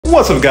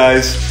What's up,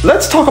 guys?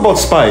 Let's talk about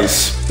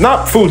spice.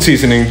 Not food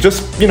seasoning,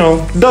 just,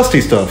 dusty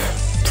stuff.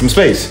 From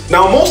space.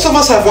 Now, most of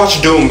us have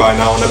watched Dune by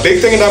now, and the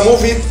big thing in that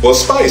movie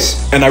was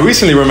spice. And I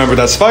recently remembered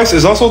that spice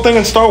is also a thing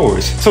in Star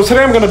Wars. So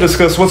today I'm going to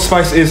discuss what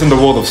spice is in the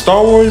world of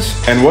Star Wars,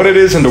 and what it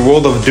is in the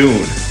world of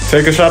Dune.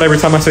 Take a shot every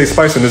time I say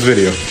spice in this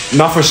video.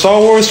 Now for Star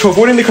Wars, to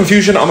avoid any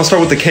confusion, I'm gonna start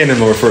with the canon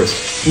lore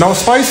first. Now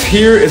spice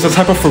here is a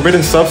type of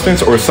forbidden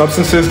substance or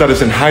substances that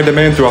is in high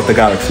demand throughout the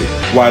galaxy.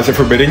 Why is it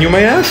forbidden, you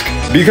may ask?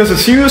 Because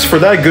it's used for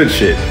that good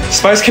shit.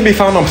 Spice can be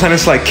found on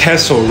planets like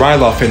Kessel,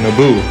 Ryloth, and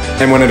Naboo.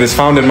 And when it is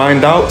found and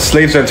mined out,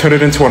 slaves then turn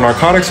it into a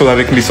narcotic so that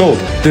it can be sold.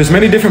 There's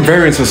many different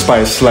variants of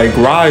spice like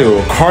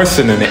Ryle,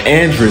 Carcinin,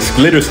 Andris,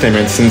 Glitterstim,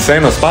 and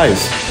Sinsana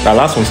spice. That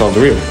last one sounds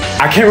real.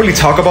 I can't really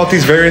talk about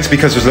these variants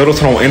because there's little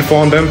to no info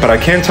on them, but I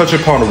can touch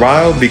upon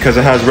Ryle because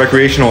it has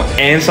recreational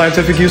and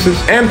scientific uses,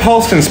 and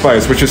Paulston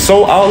spice, which is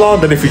so outlawed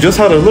that if you just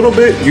had a little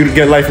bit, you'd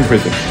get life in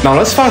prison. Now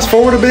let's fast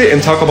forward a bit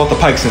and talk about the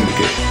Pike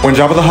Syndicate. When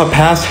Jabba the Hutt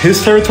passed,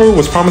 his territory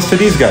was promised to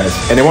these guys,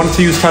 and they wanted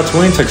to use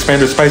Tatooine to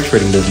expand their spice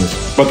trading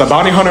business. But the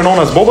bounty hunter known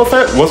as Boba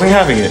Fett wasn't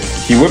having it.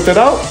 He whipped it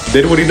out,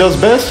 did what he does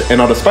best, and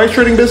now the spice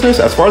trading business,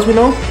 as far as we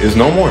know, is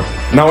no more.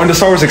 Now in the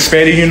Star Wars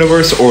Expanded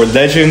Universe, or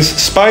Legends,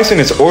 spice in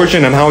its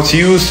origin and how it's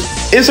used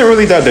isn't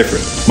really that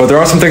different. But there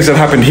are some things that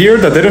happened here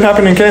that didn't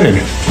happen in canon.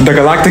 The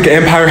Galactic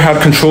Empire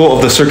had control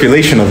of the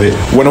circulation of it.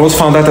 When it was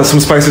found out that some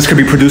spices could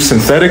be produced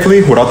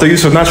synthetically without the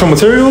use of natural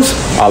materials,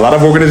 a lot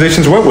of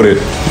organizations went with it,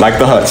 like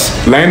the Hutts.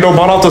 Lando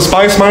bought out the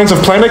spice mines of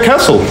planet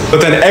Kessel.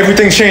 But then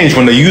everything changed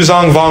when the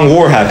Yuzong Vong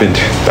War happened.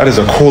 That is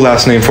a cool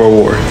ass name for a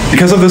war.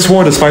 Because of this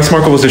war, the spice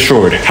market was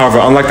destroyed. However,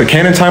 unlike the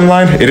canon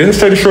timeline, it didn't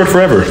stay destroyed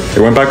forever. It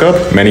went back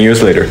up many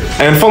years later.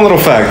 And fun little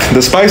fact,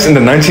 the spice in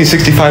the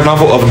 1965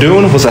 novel of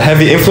Dune was a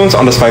heavy influence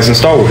on the spice in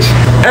Star Wars.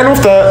 And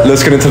with that,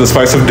 let's get into the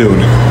spice of Dune.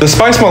 The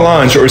spice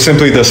melange, or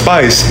simply the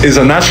spice, is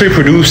a naturally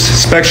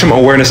produced spectrum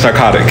awareness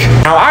narcotic.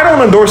 Now, I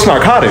don't endorse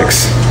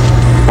narcotics,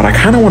 but I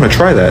kind of want to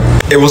try that.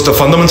 It was the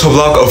fundamental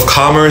block of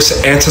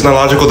commerce and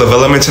technological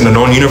developments in the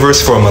known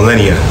universe for a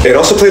millennia. It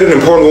also played an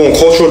important role in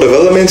cultural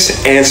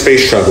developments and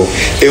space travel.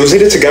 It was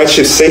needed to guide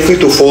ships safely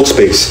through fold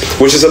space,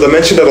 which is a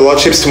dimension that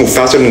allows ships to move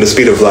faster than the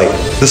speed of light.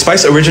 The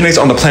spice originates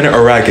on the planet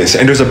Arrakis,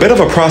 and there's a bit of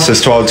a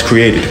process to how it's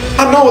created.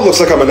 I know it looks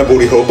like I'm in a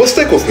booty hole, but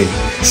stick with me.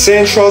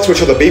 Sand trouts,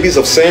 which are the babies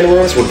of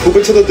sandworms, would poop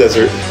into the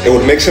desert, it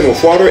would mix in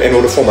with water, and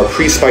it would form a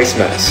pre-spice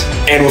mass.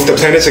 And with the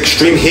planet's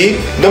extreme heat,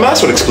 the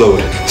mass would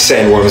explode.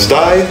 Sandworms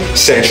die,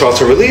 sand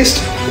trouts are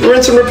released,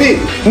 rinse and repeat.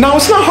 Now,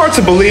 it's not hard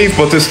to believe,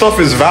 but this stuff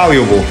is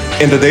valuable.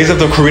 In the days of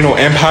the Corino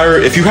Empire,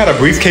 if you had a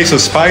briefcase of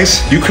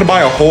spice, you could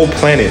buy a whole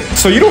planet.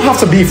 So you don't have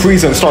to be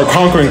Frieza and start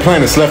conquering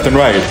planets left and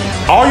right.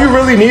 All you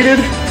really needed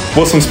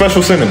was some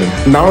special cinnamon.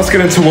 Now let's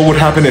get into what would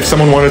happen if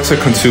someone wanted to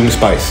consume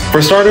spice.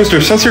 For starters,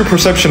 their sensory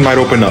perception might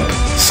open up.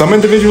 Some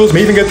individuals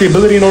may even get the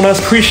ability known as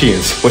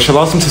prescience, which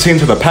allows them to see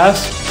into the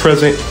past,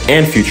 present,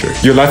 and future.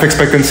 Your life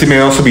expectancy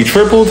may also be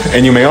tripled,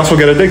 and you may also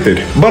get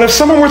addicted. But if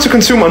someone were to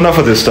consume enough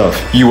of this stuff,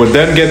 you would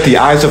then get the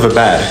eyes of a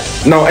bat.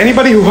 Now,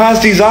 anybody who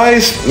has these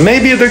eyes may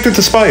be addicted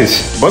to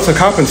spice, but to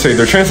compensate,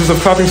 their chances of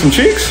clapping some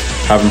cheeks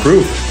have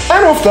improved.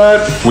 And with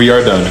that, we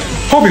are done.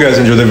 Hope you guys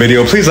enjoyed the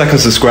video. Please like and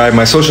subscribe.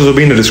 My socials will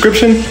be in the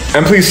description.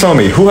 And please tell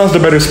me, who has the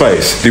better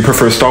spice? Do you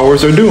prefer Star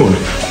Wars or Dune?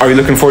 Are you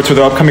looking forward to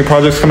the upcoming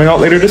projects coming out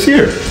later this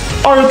year?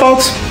 All your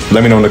thoughts?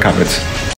 Let me know in the comments.